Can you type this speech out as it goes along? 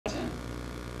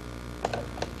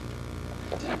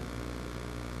Damn.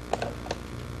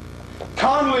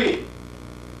 Conley!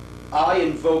 I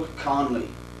invoke Conley.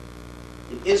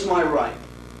 It is my right.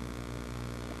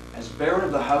 As Baron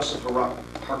of the House of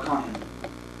Harkonnen,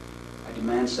 I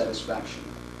demand satisfaction.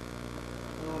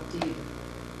 Muad'Dib.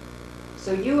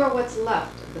 So you are what's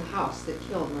left of the house that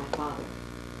killed my father.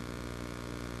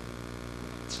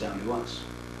 It's down to us.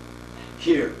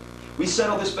 Here, we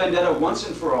settle this vendetta once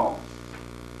and for all.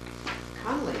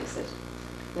 Conley, is it?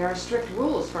 There are strict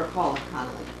rules for a call of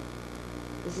Conley.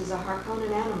 This is a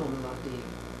Harkonnen animal, Muad'Dib.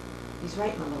 He's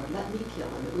right, my lord. Let me kill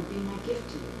him. It would be my gift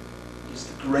to you. Is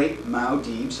the great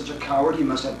Muad'Dib such a coward he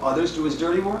must have others do his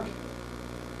dirty work?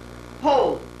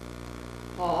 Hold!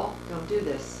 Paul, don't do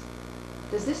this.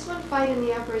 Does this one fight in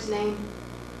the Emperor's name?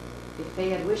 If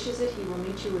Feyd wishes it, he will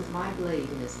meet you with my blade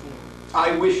in his hand.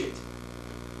 I wish it.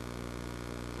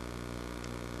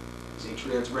 Is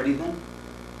Atreus ready then?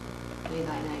 May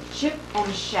thy knife chip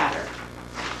and shatter.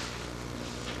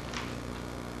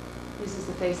 This is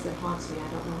the face that haunts me. I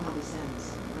don't know how this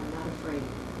ends, but I'm not afraid.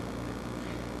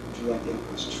 Would you like the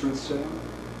Emperor's truth sail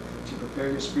to prepare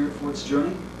your spirit for its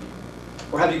journey?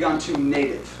 Or have you gone too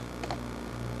native?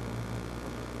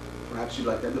 Perhaps you'd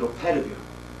like that little pet of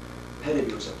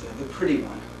yours up there, the pretty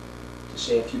one, to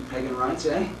say a few pagan rites,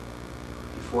 eh?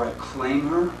 Before I claim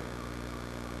her?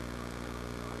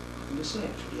 Nothing to say,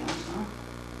 to be honest, huh?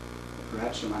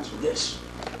 Perhaps you'll answer this.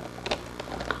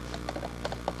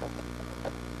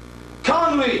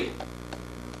 Conley!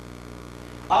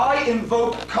 I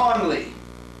invoke Conley.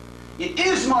 It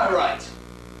is my right.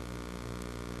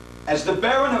 As the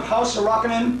Baron of House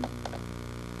Harkonnen,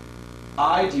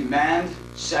 I demand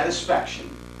satisfaction.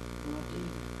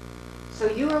 So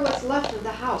you are what's left of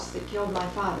the house that killed my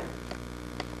father.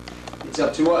 It's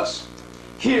up to us.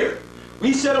 Here,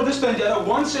 we settle this vendetta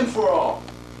once and for all.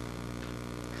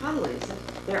 Conley,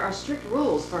 there are strict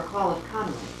rules for a call of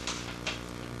Conley.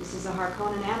 This is a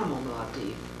Harkonnen animal,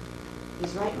 Muad'Dib.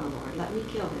 He's right, my lord. Let me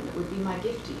kill him. It would be my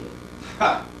gift to you.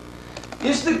 Ha!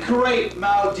 Is the great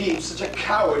Muad'Dib such a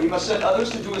coward he must send others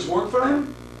to do his work for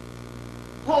him?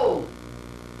 Hold!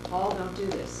 Paul, don't do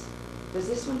this. Does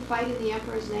this one fight in the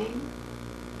Emperor's name?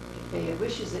 If Feyd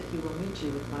wishes it, he will meet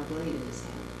you with my blade in his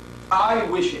hand. I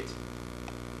wish it.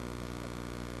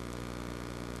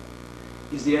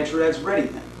 Is the Atreides ready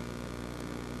then?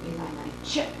 May thy knife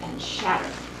chip and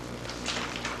shatter.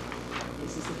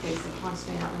 This is the face that haunts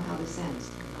me. I don't know how this ends.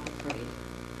 I'm not afraid.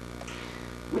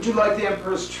 Would you like the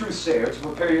Emperor's truth sayer to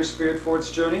prepare your spirit for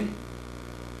its journey?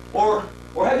 Or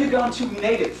have you gone too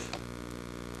native?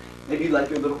 Maybe you like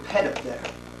your little pet up there,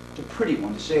 the pretty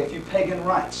one, to say a few pagan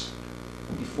rites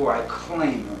before I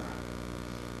claim her.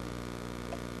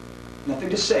 Nothing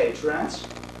to say, Trance?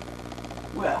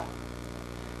 Well,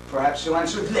 perhaps you'll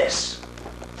answer this.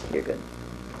 You're good.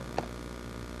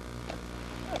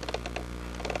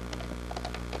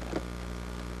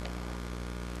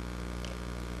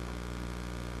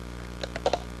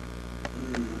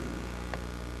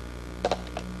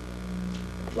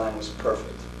 The plan was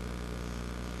perfect.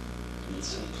 In its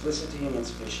simplicity and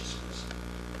its viciousness.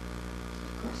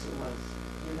 Of course it was.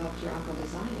 You helped your uncle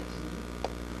design it,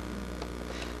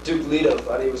 didn't you? Duke Leto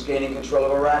thought he was gaining control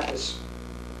of Arrakis.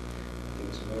 He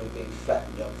was merely being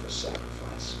fattened up for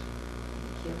sacrifice.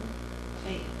 The killer?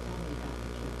 Feyd, tell me about the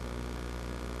killer.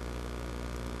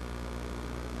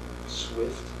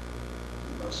 Swift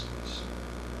and merciless.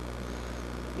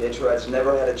 The Atreides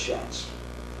never had a chance.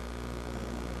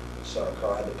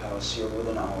 STILGAR had the palace sealed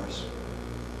within hours.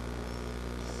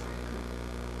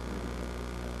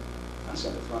 I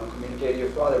sent the final communique to your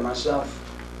father myself.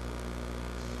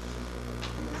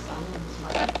 And the son and his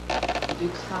mother, the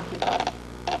Duke's concubine.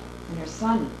 And her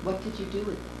son, what did you do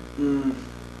with them?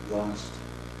 Lost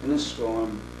in a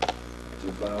storm,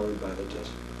 devoured by the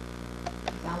desert.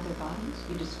 You found their bodies?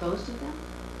 You disposed of them?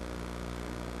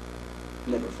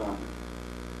 Never found them.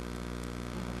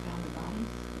 Never found the bodies?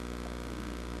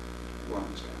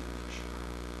 Worm's got them for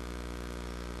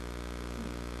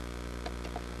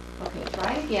sure. Okay,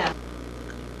 try it again.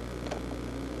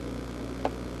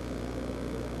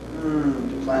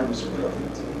 The plan was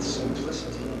perfect in its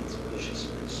simplicity and its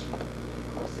viciousness. Of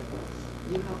course it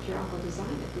was. You helped your uncle design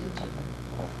it, didn't you?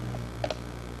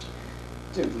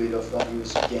 Duke Leto thought he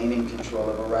was gaining control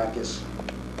of Arrakis.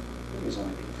 He was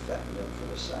only being fattened up for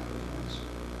the sacrifice.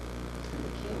 And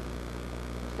the kill.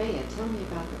 Feyd, tell me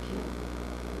about the kill.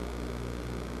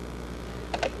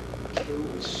 The kill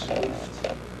was swift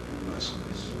and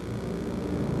merciless.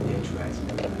 The Atreides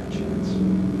never had a chance.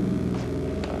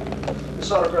 The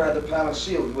STILGAR had the palace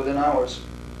sealed within hours.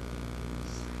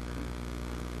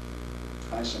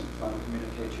 I sent the final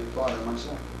communique to your father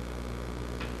myself.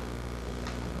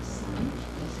 Son?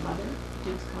 mother,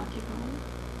 Duke's concubine?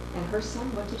 And her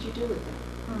son, what did you do with them?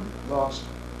 Lost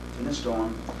in a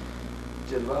storm,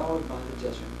 devoured by the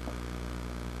desert.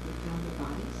 You found their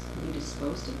bodies? You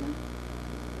disposed of them?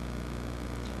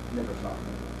 Never found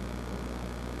them.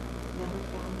 Never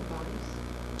found the bodies?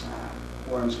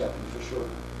 Worms got them for sure.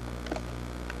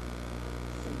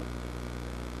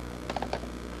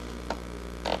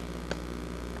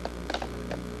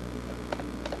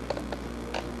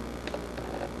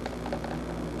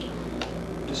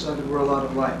 Decided we're a lot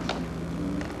of light.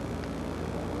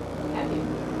 Have you?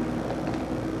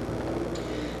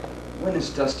 When this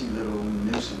dusty little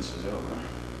nuisance is over,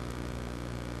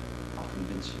 I'll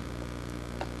convince you.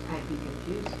 I'd be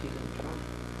confused if you didn't try.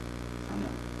 I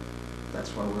know. That's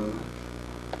why we're alike.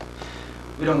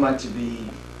 We don't like to be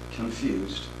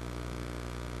confused.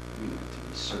 We like to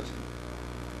be certain.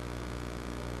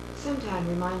 Sometime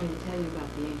remind me to tell you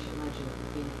about the ancient legend of the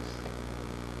Phoenix.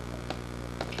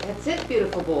 That's it,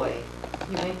 beautiful boy.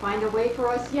 You may find a way for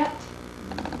us yet.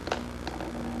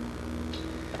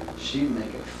 She'd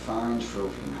make a fine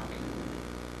trophy now,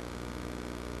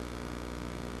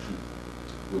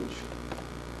 wouldn't she?